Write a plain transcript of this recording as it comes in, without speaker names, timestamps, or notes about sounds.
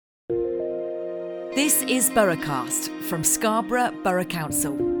This is Boroughcast from Scarborough Borough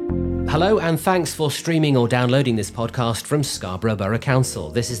Council. Hello and thanks for streaming or downloading this podcast from Scarborough Borough Council.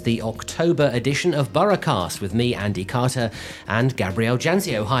 This is the October edition of Boroughcast with me, Andy Carter, and Gabrielle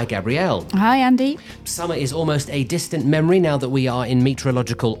Janzio. Hi, Gabrielle. Hi, Andy. Summer is almost a distant memory now that we are in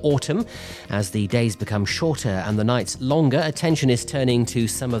meteorological autumn. As the days become shorter and the nights longer, attention is turning to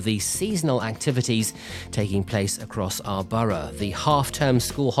some of the seasonal activities taking place across our borough. The half-term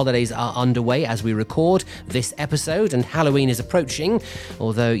school holidays are underway as we record this episode, and Halloween is approaching,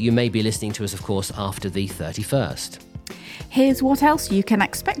 although you may be listening to us, of course, after the 31st. Here's what else you can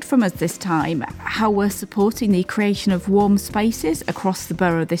expect from us this time: how we're supporting the creation of warm spaces across the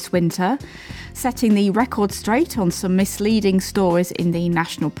borough this winter, setting the record straight on some misleading stories in the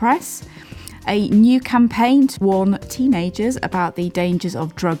national press, a new campaign to warn teenagers about the dangers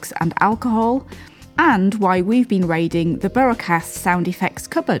of drugs and alcohol, and why we've been raiding the Boroughcast sound effects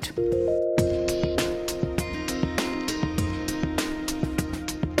cupboard.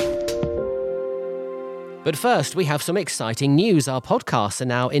 But first, we have some exciting news. Our podcasts are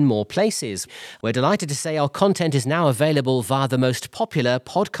now in more places. We're delighted to say our content is now available via the most popular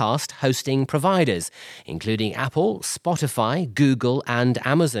podcast hosting providers, including Apple, Spotify, Google, and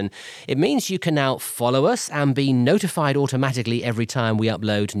Amazon. It means you can now follow us and be notified automatically every time we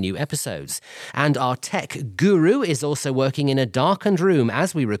upload new episodes. And our tech guru is also working in a darkened room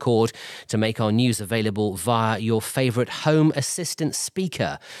as we record to make our news available via your favourite home assistant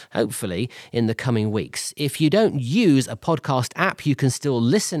speaker, hopefully in the coming weeks. If you don't use a podcast app, you can still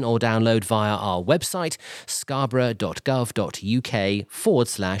listen or download via our website,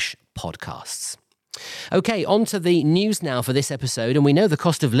 scarborough.gov.uk/podcasts. OK, on to the news now for this episode, and we know the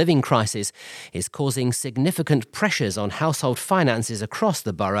cost of living crisis is causing significant pressures on household finances across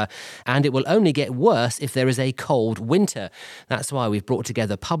the borough, and it will only get worse if there is a cold winter. That's why we've brought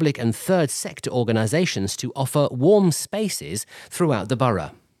together public and third sector organisations to offer warm spaces throughout the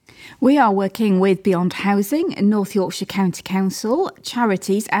borough. We are working with Beyond Housing, North Yorkshire County Council,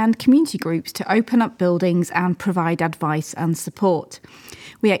 charities and community groups to open up buildings and provide advice and support.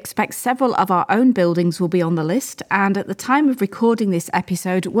 We expect several of our own buildings will be on the list, and at the time of recording this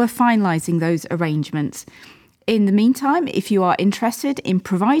episode, we're finalising those arrangements. In the meantime, if you are interested in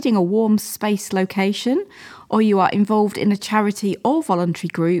providing a warm space location, or you are involved in a charity or voluntary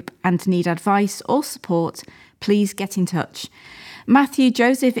group and need advice or support, please get in touch. Matthew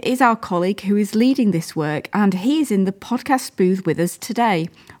Joseph is our colleague who is leading this work, and he is in the podcast booth with us today.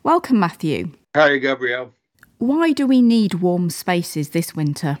 Welcome, Matthew. Hi, Gabrielle. Why do we need warm spaces this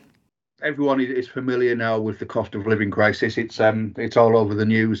winter? Everyone is familiar now with the cost of living crisis. It's all over the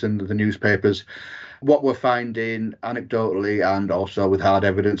news and the newspapers. What we're finding anecdotally and also with hard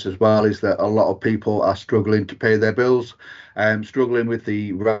evidence as well is that a lot of people are struggling to pay their bills, struggling with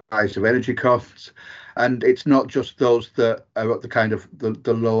the rise of energy costs. And it's not just those that are at the kind of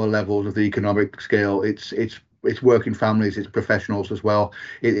the lower levels of the economic scale. It's working families, it's professionals as well.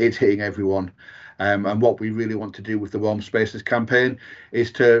 It's hitting everyone. And what we really want to do with the Warm Spaces campaign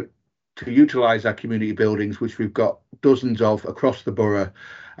is to utilise our community buildings, which we've got dozens of across the borough,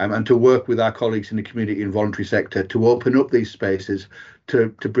 and to work with our colleagues in the community and voluntary sector to open up these spaces to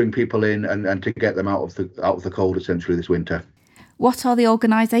bring people in and to get them out of the cold essentially this winter. What are the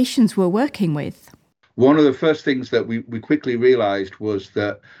organisations we're working with? One of the first things that we quickly realised was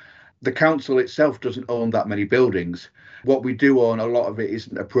that the council itself doesn't own that many buildings. What we do own, a lot of it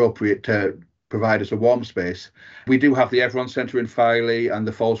isn't appropriate to provide us a warm space. We do have the Everon Centre in Filey and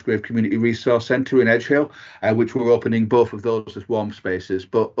the Fallsgrave Community Resource Centre in Edgehill, which we're opening both of those as warm spaces.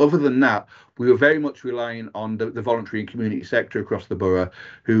 But other than that, we were very much relying on the voluntary and community sector across the borough,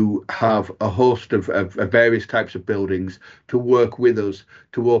 who have a host of various types of buildings to work with us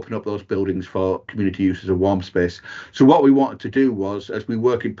to open up those buildings for community use as a warm space. So what we wanted to do was, as we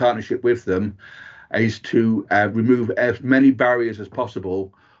work in partnership with them, is to remove as many barriers as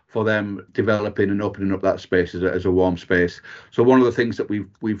possible for them developing and opening up that space as a warm space. So one of the things that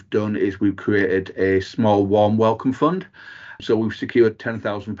we've done is we've created a small warm welcome fund. So we've secured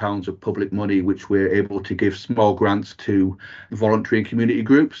 £10,000 of public money, which we're able to give small grants to voluntary and community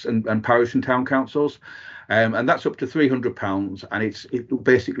groups and parish and town councils. And that's up to £300, and it will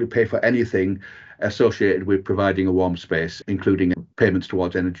basically pay for anything associated with providing a warm space, including payments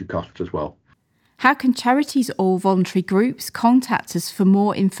towards energy costs as well. How can charities or voluntary groups contact us for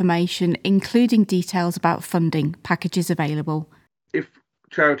more information, including details about funding packages available? If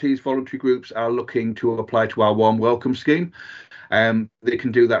charities, voluntary groups are looking to apply to our warm welcome scheme, They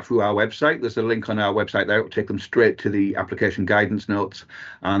can do that through our website. There's a link on our website there. It will take them straight to the application guidance notes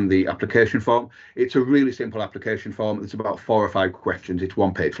and the application form. It's a really simple application form. It's about 4 or 5 questions. It's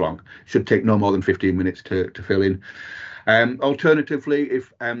 1 page long. Should take no more than 15 minutes to fill in. Alternatively,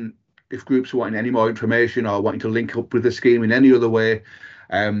 if groups are wanting any more information or wanting to link up with the scheme in any other way,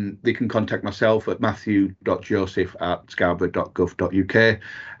 they can contact myself at matthew.joseph@scarborough.gov.uk,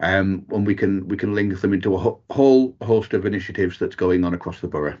 and we can link them into a whole host of initiatives that's going on across the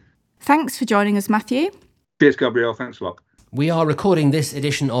borough. Thanks for joining us, Matthew. Cheers, Gabrielle. Thanks a lot. We are recording this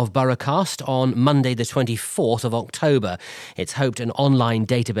edition of Boroughcast on Monday the 24th of October. It's hoped an online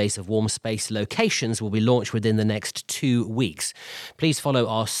database of warm space locations will be launched within the next 2 weeks. Please follow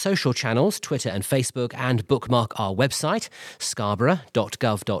our social channels, Twitter and Facebook, and bookmark our website,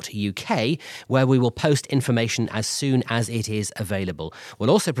 scarborough.gov.uk, where we will post information as soon as it is available.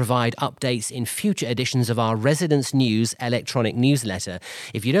 We'll also provide updates in future editions of our Residents News electronic newsletter.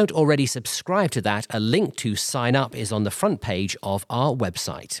 If you don't already subscribe to that, a link to sign up is on the front page of our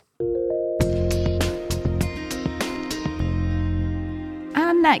website.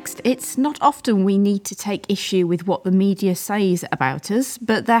 And next, it's not often we need to take issue with what the media says about us,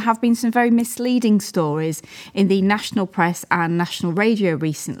 but there have been some very misleading stories in the national press and national radio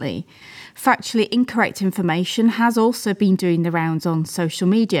recently. Factually incorrect information has also been doing the rounds on social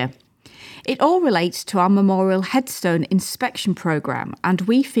media. It all relates to our Memorial Headstone inspection programme, and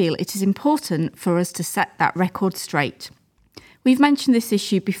we feel it is important for us to set that record straight. We've mentioned this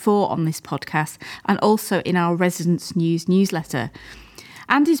issue before on this podcast and also in our Residents News newsletter.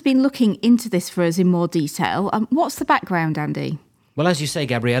 Andy's been looking into this for us in more detail. What's the background, Andy? Well, as you say,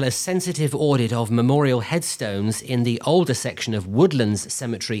 Gabrielle, a sensitive audit of memorial headstones in the older section of Woodlands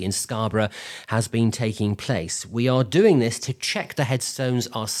Cemetery in Scarborough has been taking place. We are doing this to check the headstones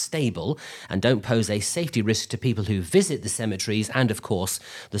are stable and don't pose a safety risk to people who visit the cemeteries and, of course,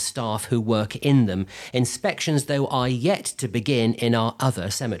 the staff who work in them. Inspections, though, are yet to begin in our other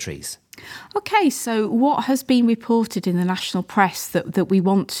cemeteries. OK, so what has been reported in the national press that we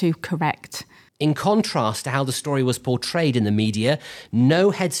want to correct? In contrast to how the story was portrayed in the media,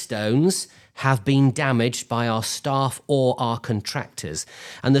 no headstones have been damaged by our staff or our contractors,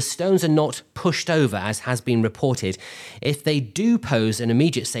 and the stones are not pushed over as has been reported. If they do pose an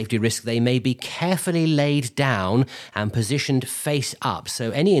immediate safety risk, they may be carefully laid down and positioned face up,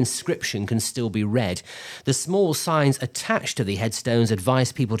 so any inscription can still be read. The small signs attached to the headstones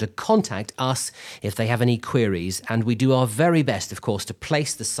advise people to contact us if they have any queries, and we do our very best, of course, to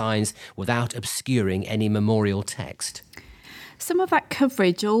place the signs without obscuring any memorial text. Some of that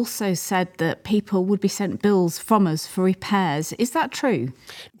coverage also said that people would be sent bills from us for repairs. Is that true?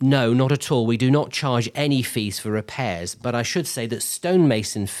 No, not at all. We do not charge any fees for repairs, but I should say that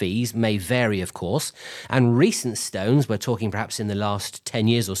stonemason fees may vary, of course, and recent stones, we're talking perhaps in the last 10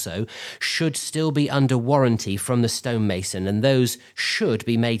 years or so, should still be under warranty from the stonemason, and those should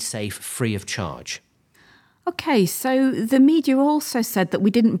be made safe free of charge. OK, so the media also said that we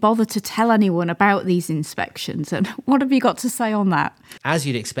didn't bother to tell anyone about these inspections. And what have you got to say on that? As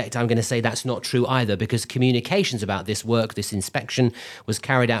you'd expect, I'm going to say that's not true either, because communications about this work, this inspection, was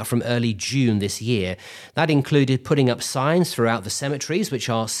carried out from early June this year. That included putting up signs throughout the cemeteries, which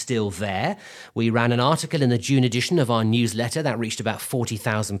are still there. We ran an article in the June edition of our newsletter that reached about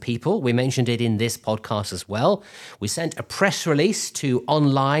 40,000 people. We mentioned it in this podcast as well. We sent a press release to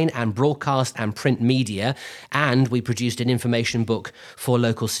online and broadcast and print media, and we produced an information book for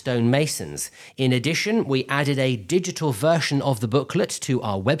local stonemasons. In addition, we added a digital version of the booklet to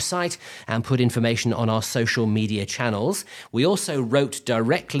our website and put information on our social media channels. We also wrote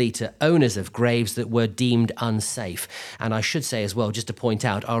directly to owners of graves that were deemed unsafe. And I should say as well, just to point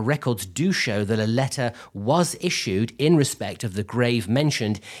out, our records do show that a letter was issued in respect of the grave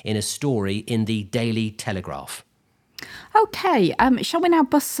mentioned in a story in the Daily Telegraph. OK, shall we now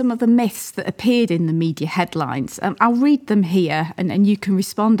bust some of the myths that appeared in the media headlines? I'll read them here and you can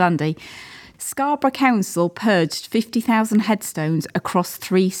respond, Andy. Scarborough Council purged 50,000 headstones across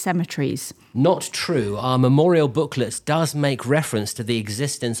 3 cemeteries. Not true. Our memorial booklet does make reference to the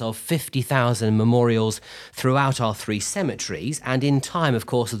existence of 50,000 memorials throughout our 3 cemeteries, and in time, of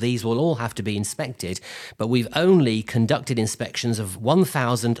course, these will all have to be inspected, but we've only conducted inspections of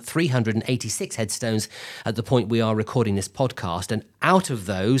 1,386 headstones at the point we are recording this podcast, and out of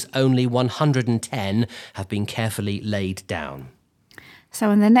those, only 110 have been carefully laid down. So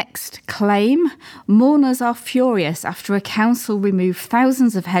in the next claim, mourners are furious after a council removed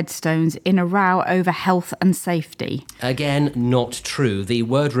thousands of headstones in a row over health and safety. Again, not true. The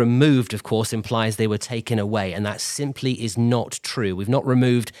word removed, of course, implies they were taken away, and that simply is not true. We've not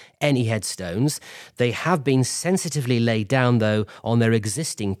removed any headstones. They have been sensitively laid down, though, on their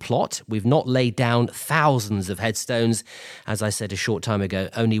existing plot. We've not laid down thousands of headstones. As I said a short time ago,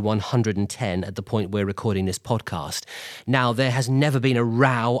 only 110 at the point we're recording this podcast. Now, there has never been a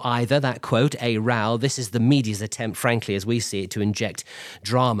row either, that quote, a row. This is the media's attempt, frankly, as we see it, to inject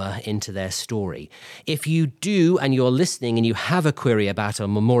drama into their story. If you do, and you're listening and you have a query about a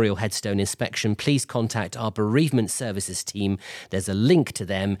memorial headstone inspection, please contact our bereavement services team. There's a link to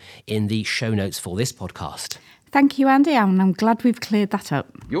them in the show notes for this podcast. Thank you, Andy, and I'm glad we've cleared that up.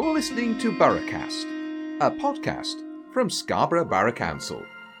 You're listening to Boroughcast, a podcast from Scarborough Borough Council.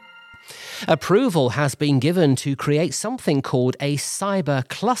 Approval has been given to create something called a cyber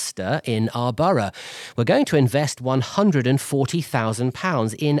cluster in our borough. We're going to invest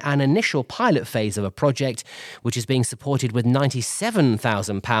 £140,000 in an initial pilot phase of a project which is being supported with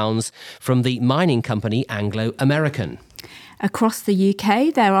 £97,000 from the mining company Anglo American. Across the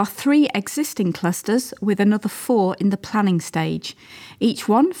UK, there are 3 existing clusters with another 4 in the planning stage. Each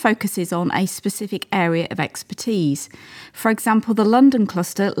one focuses on a specific area of expertise. For example, the London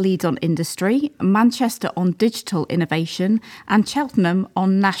cluster leads on industry, Manchester on digital innovation, and Cheltenham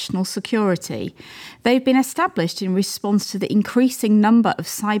on national security. They've been established in response to the increasing number of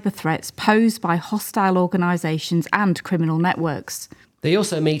cyber threats posed by hostile organisations and criminal networks. They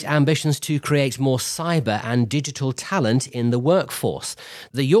also meet ambitions to create more cyber and digital talent in the workforce.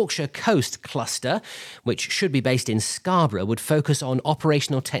 The Yorkshire Coast Cluster, which should be based in Scarborough, would focus on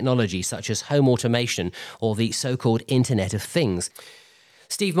operational technology such as home automation or the so-called Internet of Things.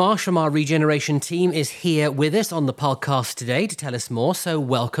 Steve Marsh from our Regeneration team is here with us on the podcast today to tell us more. So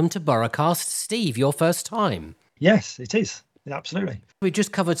welcome to Boroughcast. Steve, your first time. Yes, it is. Absolutely. We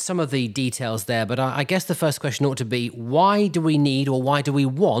just covered some of the details there, but I guess the first question ought to be, why do we need or why do we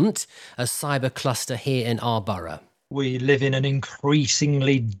want a cyber cluster here in our borough? We live in an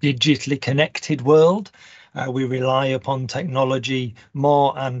increasingly digitally connected world. We rely upon technology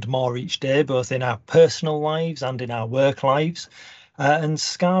more and more each day, both in our personal lives and in our work lives. And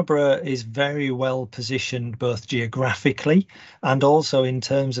Scarborough is very well positioned both geographically and also in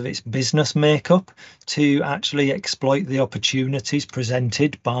terms of its business makeup to actually exploit the opportunities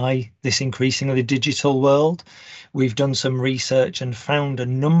presented by this increasingly digital world. We've done some research and found a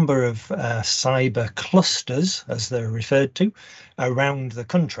number of cyber clusters, as they're referred to, around the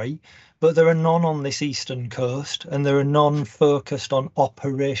country. But there are none on this eastern coast, and there are none focused on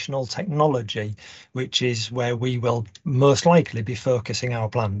operational technology, which is where we will most likely be focusing our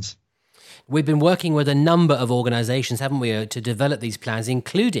plans. We've been working with a number of organisations, haven't we, to develop these plans,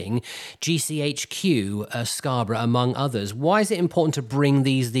 including GCHQ, Scarborough, among others. Why is it important to bring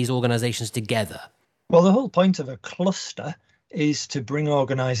these organisations together? Well, the whole point of a cluster is to bring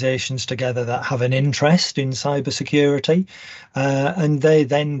organisations together that have an interest in cybersecurity, and they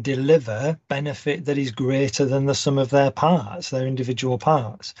then deliver benefit that is greater than the sum of their parts, their individual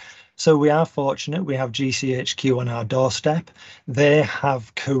parts. So we are fortunate, we have GCHQ on our doorstep. They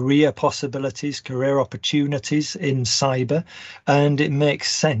have career possibilities, career opportunities in cyber, and it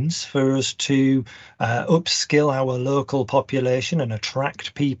makes sense for us to upskill our local population and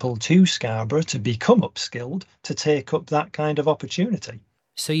attract people to Scarborough to become upskilled to take up that kind of opportunity.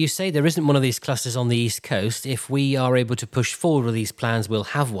 So you say there isn't one of these clusters on the East Coast. If we are able to push forward with these plans, we'll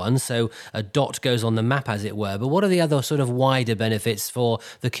have one. So a dot goes on the map, as it were. But what are the other sort of wider benefits for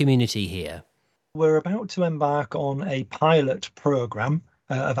the community here? We're about to embark on a pilot programme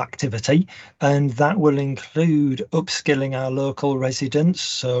of activity, and that will include upskilling our local residents.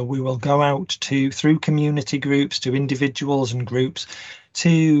 So we will go out through community groups to individuals and groups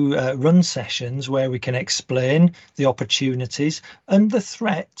to run sessions where we can explain the opportunities and the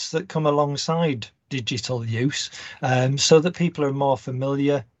threats that come alongside digital use, so that people are more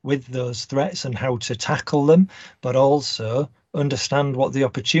familiar with those threats and how to tackle them, but also understand what the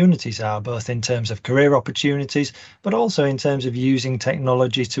opportunities are, both in terms of career opportunities, but also in terms of using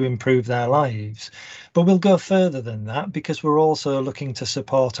technology to improve their lives. But we'll go further than that, because we're also looking to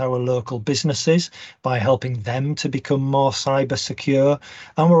support our local businesses by helping them to become more cyber secure.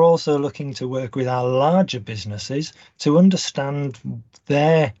 And we're also looking to work with our larger businesses to understand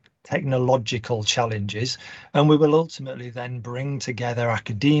their technological challenges, and we will ultimately then bring together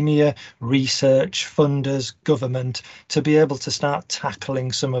academia, research, funders, government to be able to start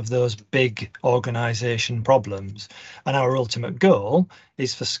tackling some of those big organisation problems. And our ultimate goal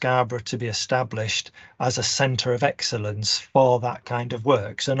is for Scarborough to be established as a centre of excellence for that kind of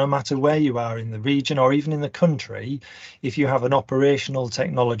work. So no matter where you are in the region or even in the country, if you have an operational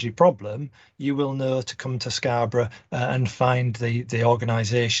technology problem, you will know to come to Scarborough and find the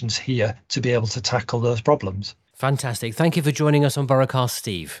organisations here to be able to tackle those problems. Fantastic. Thank you for joining us on Boroughcast,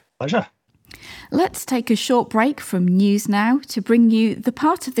 Steve. Pleasure. Let's take a short break from news now to bring you the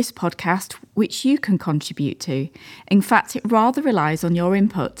part of this podcast which you can contribute to. In fact, it rather relies on your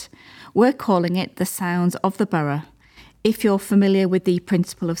input. We're calling it The Sounds of the Borough. If you're familiar with the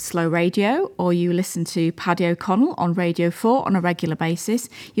principle of slow radio, or you listen to Paddy O'Connell on Radio 4 on a regular basis,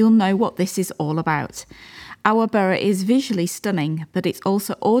 you'll know what this is all about. Our borough is visually stunning, but it's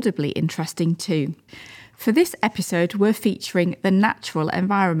also audibly interesting too. For this episode, we're featuring the natural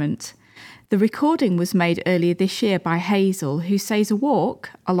environment. The recording was made earlier this year by Hazel, who says a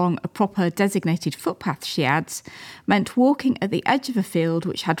walk along a proper designated footpath, she adds, meant walking at the edge of a field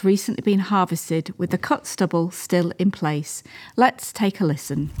which had recently been harvested with the cut stubble still in place. Let's take a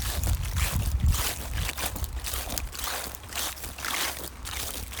listen.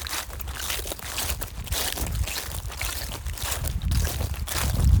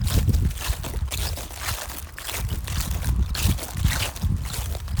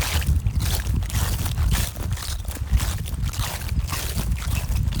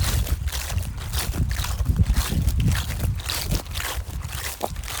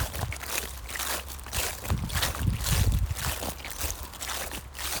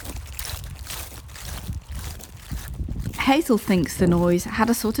 Hazel thinks the noise had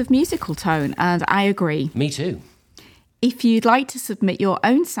a sort of musical tone, and I agree. Me too. If you'd like to submit your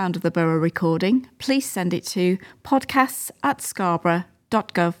own Sound of the Borough recording, please send it to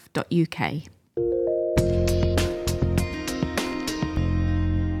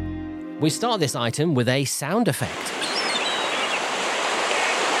podcasts@scarborough.gov.uk. We start this item with a sound effect.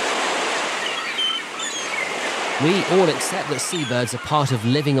 We all accept that seabirds are part of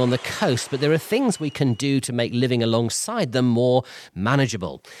living on the coast, but there are things we can do to make living alongside them more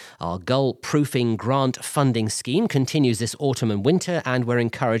manageable. Our gull-proofing grant funding scheme continues this autumn and winter, and we're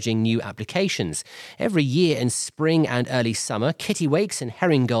encouraging new applications. Every year in spring and early summer, kittiwakes and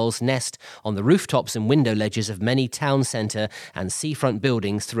herring gulls nest on the rooftops and window ledges of many town centre and seafront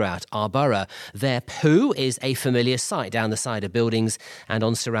buildings throughout our borough. Their poo is a familiar sight down the side of buildings and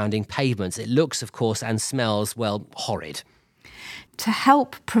on surrounding pavements. It looks, of course, and smells, well, horrid. To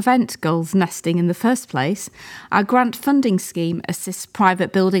help prevent gulls nesting in the first place, our grant funding scheme assists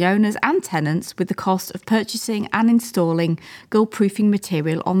private building owners and tenants with the cost of purchasing and installing gull-proofing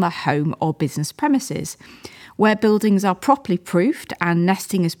material on their home or business premises. Where buildings are properly proofed and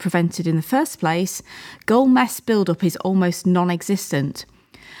nesting is prevented in the first place, gull mess build-up is almost non-existent.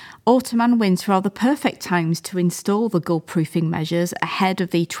 Autumn and winter are the perfect times to install the gull-proofing measures ahead of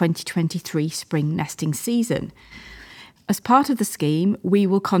the 2023 spring nesting season. As part of the scheme, we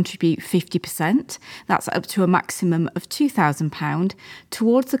will contribute 50%, that's up to a maximum of £2,000,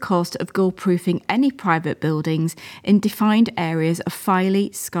 towards the cost of gull-proofing any private buildings in defined areas of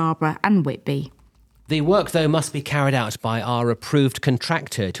Filey, Scarborough and Whitby. The work, though, must be carried out by our approved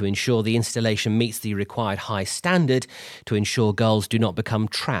contractor to ensure the installation meets the required high standard to ensure gulls do not become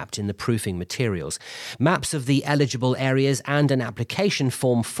trapped in the proofing materials. Maps of the eligible areas and an application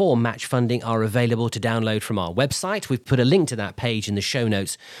form for match funding are available to download from our website. We've put a link to that page in the show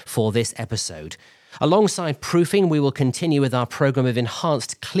notes for this episode. Alongside proofing, we will continue with our programme of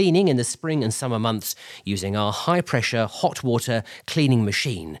enhanced cleaning in the spring and summer months using our high-pressure hot water cleaning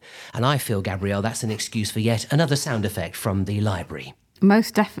machine. And I feel, Gabrielle, that's an excuse for yet another sound effect from the library.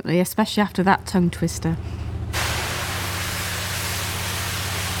 Most definitely, especially after that tongue twister.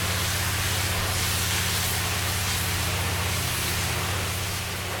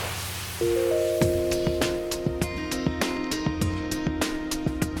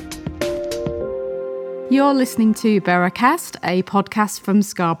 You're listening to Boroughcast, a podcast from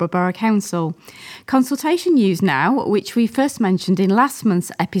Scarborough Borough Council. Consultation news now, which we first mentioned in last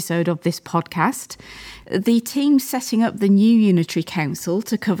month's episode of this podcast. The team setting up the new unitary council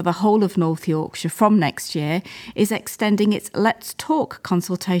to cover the whole of North Yorkshire from next year is extending its Let's Talk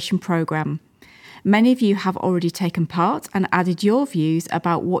consultation programme. Many of you have already taken part and added your views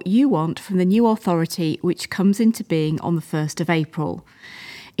about what you want from the new authority, which comes into being on the 1st of April.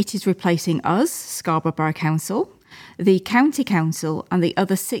 It is replacing us, Scarborough Borough Council, the County Council and the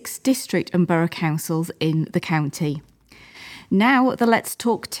other 6 district and borough councils in the county. Now the Let's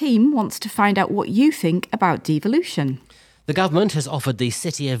Talk team wants to find out what you think about devolution. The government has offered the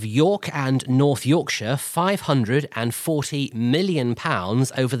City of York and North Yorkshire £540 million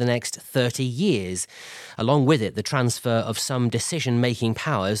over the next 30 years. Along with it, the transfer of some decision-making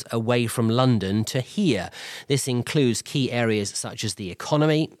powers away from London to here. This includes key areas such as the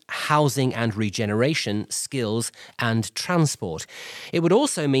economy, housing and regeneration, skills and transport. It would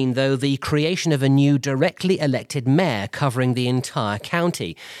also mean, though, the creation of a new directly elected mayor covering the entire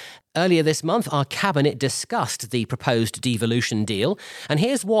county. Earlier this month, our Cabinet discussed the proposed devolution deal, and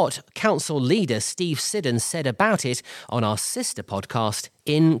here's what Council leader Steve Siddons said about it on our sister podcast,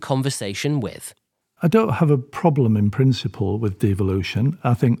 In Conversation With. I don't have a problem in principle with devolution.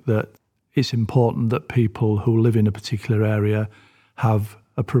 I think that it's important that people who live in a particular area have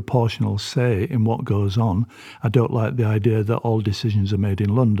a proportional say in what goes on. I don't like the idea that all decisions are made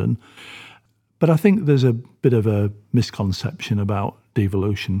in London. But I think there's a bit of a misconception about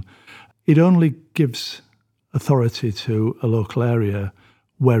devolution. It only gives authority to a local area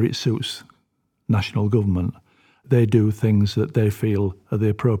where it suits national government. They do things that they feel are the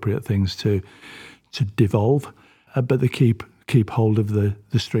appropriate things to devolve, but they keep hold of the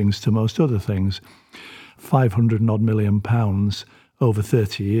strings to most other things. £500 million over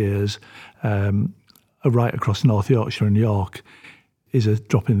 30 years, right across North Yorkshire and York, is a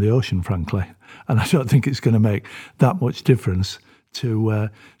drop in the ocean, frankly. And I don't think it's going to make that much difference to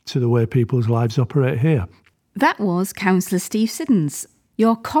the way people's lives operate here. That was Councillor Steve Siddons.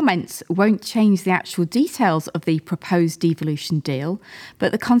 Your comments won't change the actual details of the proposed devolution deal,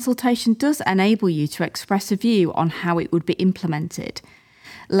 but the consultation does enable you to express a view on how it would be implemented.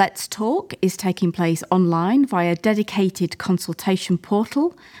 Let's Talk is taking place online via a dedicated consultation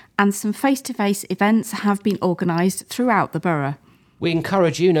portal, and some face-to-face events have been organised throughout the borough. We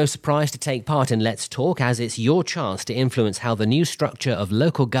encourage you, no surprise, to take part in Let's Talk, as it's your chance to influence how the new structure of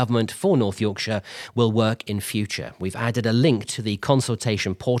local government for North Yorkshire will work in future. We've added a link to the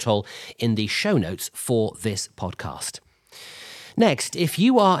consultation portal in the show notes for this podcast. Next, if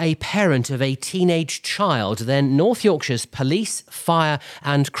you are a parent of a teenage child, then North Yorkshire's Police, Fire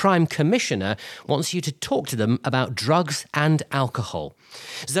and Crime Commissioner wants you to talk to them about drugs and alcohol.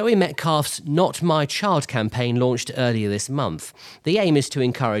 Zoe Metcalfe's Not My Child campaign launched earlier this month. The aim is to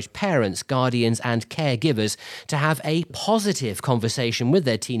encourage parents, guardians and caregivers to have a positive conversation with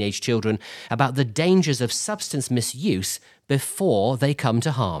their teenage children about the dangers of substance misuse before they come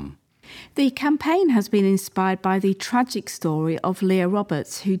to harm. The campaign has been inspired by the tragic story of Leah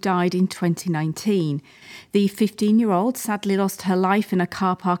Roberts, who died in 2019. The 15-year-old sadly lost her life in a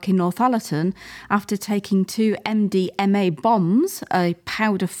car park in Northallerton after taking 2 MDMA bombs, a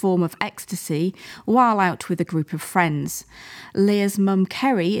powder form of ecstasy, while out with a group of friends. Leah's mum,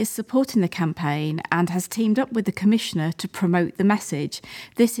 Kerry, is supporting the campaign and has teamed up with the Commissioner to promote the message.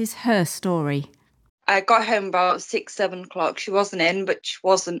 This is her story. I got home about 6, 7 o'clock. She wasn't in, but she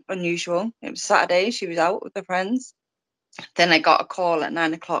wasn't unusual. It was Saturday. She was out with her friends. Then I got a call at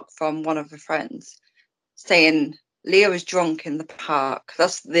 9 o'clock from one of her friends saying Leah was drunk in the park.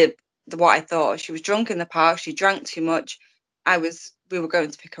 That's what I thought. She was drunk in the park. She drank too much. We were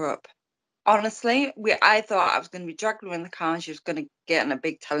going to pick her up. Honestly, I thought I was going to be dragging her in the car and she was going to get in a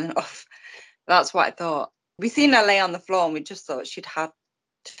big telling off. That's what I thought. We seen her lay on the floor and we just thought she'd had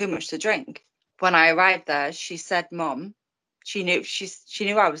too much to drink. When I arrived there, she said, "Mum," she knew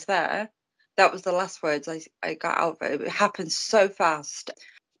I was there. That was the last words I got out of it. It happened so fast.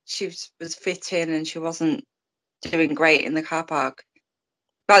 She was fit in and she wasn't doing great in the car park.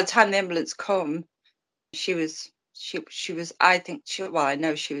 By the time the ambulance come, I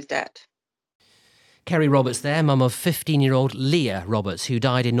know she was dead. Kerry Roberts there, mum of 15-year-old Leah Roberts, who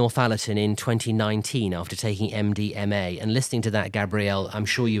died in Northallerton in 2019 after taking MDMA. And listening to that, Gabrielle, I'm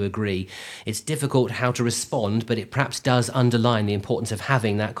sure you agree, it's difficult how to respond, but it perhaps does underline the importance of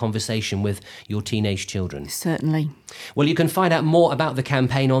having that conversation with your teenage children. Certainly. Well, you can find out more about the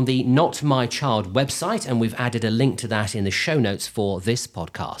campaign on the Not My Child website, and we've added a link to that in the show notes for this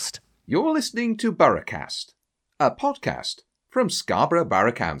podcast. You're listening to Boroughcast, a podcast from Scarborough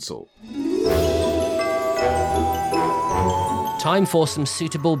Borough Council. Time for some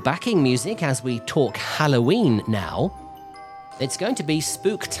suitable backing music as we talk Halloween now. It's going to be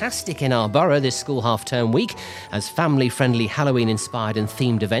spooktastic in our borough this school half-term week as family-friendly Halloween-inspired and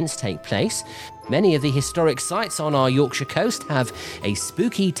themed events take place. Many of the historic sites on our Yorkshire coast have a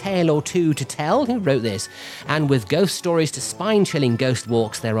spooky tale or two to tell. Who wrote this? And with ghost stories to spine-chilling ghost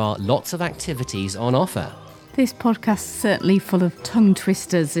walks, there are lots of activities on offer. This podcast's certainly full of tongue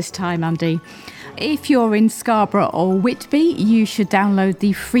twisters this time, Andy. If you're in Scarborough or Whitby, you should download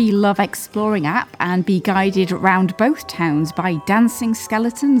the free Love Exploring app and be guided around both towns by dancing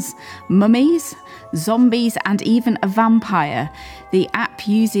skeletons, mummies, zombies and even a vampire. The app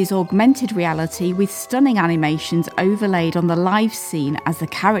uses augmented reality with stunning animations overlaid on the live scene as the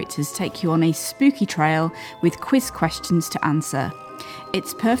characters take you on a spooky trail with quiz questions to answer.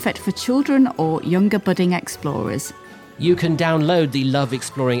 It's perfect for children or younger budding explorers. You can download the Love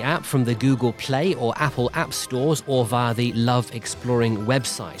Exploring app from the Google Play or Apple App Stores or via the Love Exploring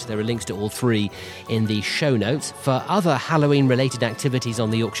website. There are links to all three in the show notes. For other Halloween-related activities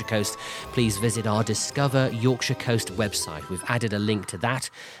on the Yorkshire Coast, please visit our Discover Yorkshire Coast website. We've added a link to that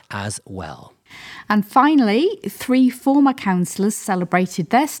as well. And finally, 3 former councillors celebrated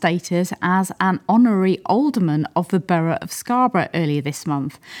their status as an honorary alderman of the Borough of Scarborough earlier this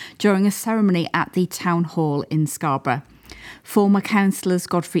month during a ceremony at the Town Hall in Scarborough. Former councillors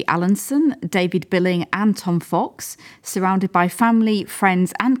Godfrey Allenson, David Billing and Tom Fox, surrounded by family,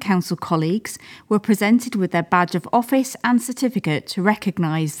 friends and council colleagues, were presented with their badge of office and certificate to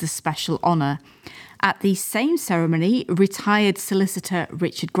recognise the special honour. At the same ceremony, retired solicitor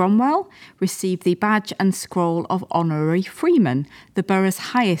Richard Gromwell received the badge and scroll of Honorary Freeman, the borough's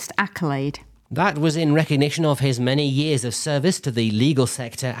highest accolade. That was in recognition of his many years of service to the legal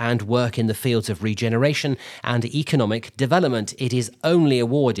sector and work in the fields of regeneration and economic development. It is only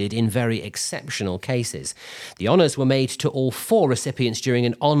awarded in very exceptional cases. The honours were made to all 4 recipients during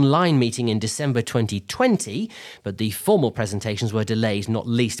an online meeting in December 2020, but the formal presentations were delayed, not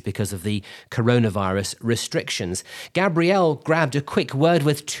least because of the coronavirus restrictions. Gabrielle grabbed a quick word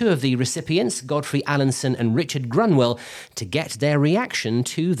with 2 of the recipients, Godfrey Allenson and Richard Grunwell, to get their reaction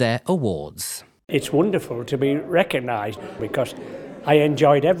to their awards. It's wonderful to be recognised because I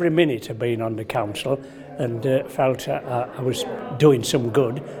enjoyed every minute of being on the council and felt I was doing some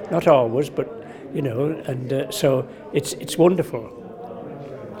good. Not always, but, and so it's wonderful.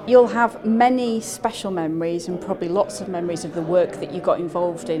 You'll have many special memories and probably lots of memories of the work that you got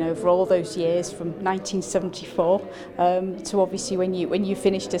involved in over all those years from 1974 to obviously when you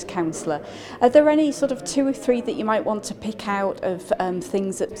finished as councillor. Are there any sort of 2 or 3 that you might want to pick out of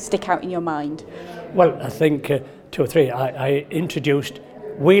things that stick out in your mind? Well, I think 2 or 3. I introduced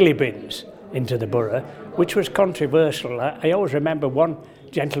wheelie bins into the borough, which was controversial. I always remember one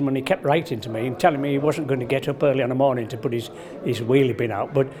gentleman, he kept writing to me and telling me he wasn't going to get up early in the morning to put his wheelie bin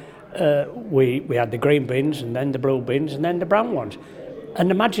out, but we had the green bins and then the blue bins and then the brown ones.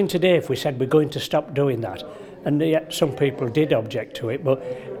 And imagine today if we said we're going to stop doing that, and yet some people did object to it, but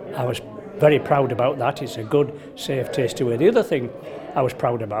I was very proud about that. It's a good, safe, tasty way. The other thing I was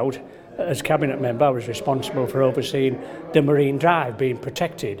proud about, as cabinet member, I was responsible for overseeing the Marine Drive being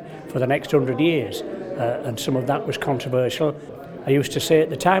protected for the next 100 years, and some of that was controversial. I used to say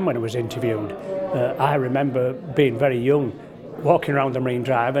at the time when I was interviewed, I remember being very young, walking around the Marine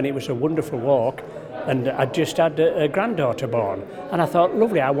Drive, and it was a wonderful walk, and I'd just had a granddaughter born, and I thought,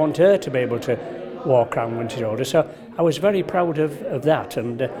 lovely, I want her to be able to walk around when she's older. So I was very proud of that,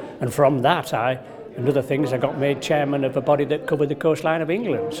 and from that, and other things, I got made chairman of a body that covered the coastline of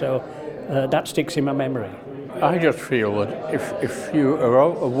England, so that sticks in my memory. I just feel that if you are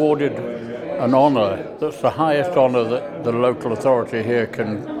awarded an honour that's the highest honour that the local authority here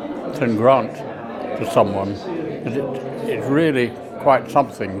can grant to someone, it's really quite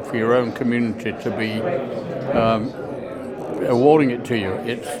something for your own community to be awarding it to you.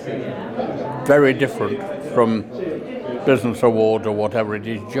 It's very different from business award or whatever. It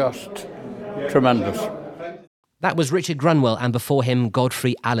is just tremendous. That was Richard Grunwell and before him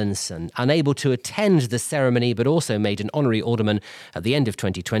Godfrey Allenson. Unable to attend the ceremony but also made an honorary alderman at the end of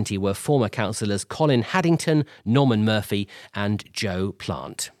 2020 were former councillors Colin Haddington, Norman Murphy and Joe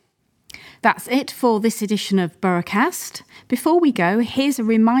Plant. That's it for this edition of Boroughcast. Before we go, here's a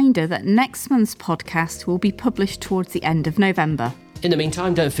reminder that next month's podcast will be published towards the end of November. In the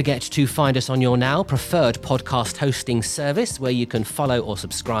meantime, don't forget to find us on your now preferred podcast hosting service where you can follow or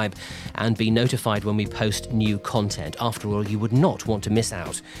subscribe and be notified when we post new content. After all, you would not want to miss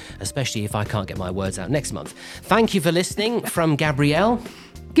out, especially if I can't get my words out next month. Thank you for listening. From Gabrielle.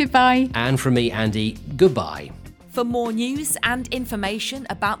 Goodbye. And from me, Andy. Goodbye. For more news and information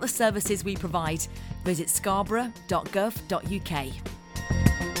about the services we provide, visit scarborough.gov.uk.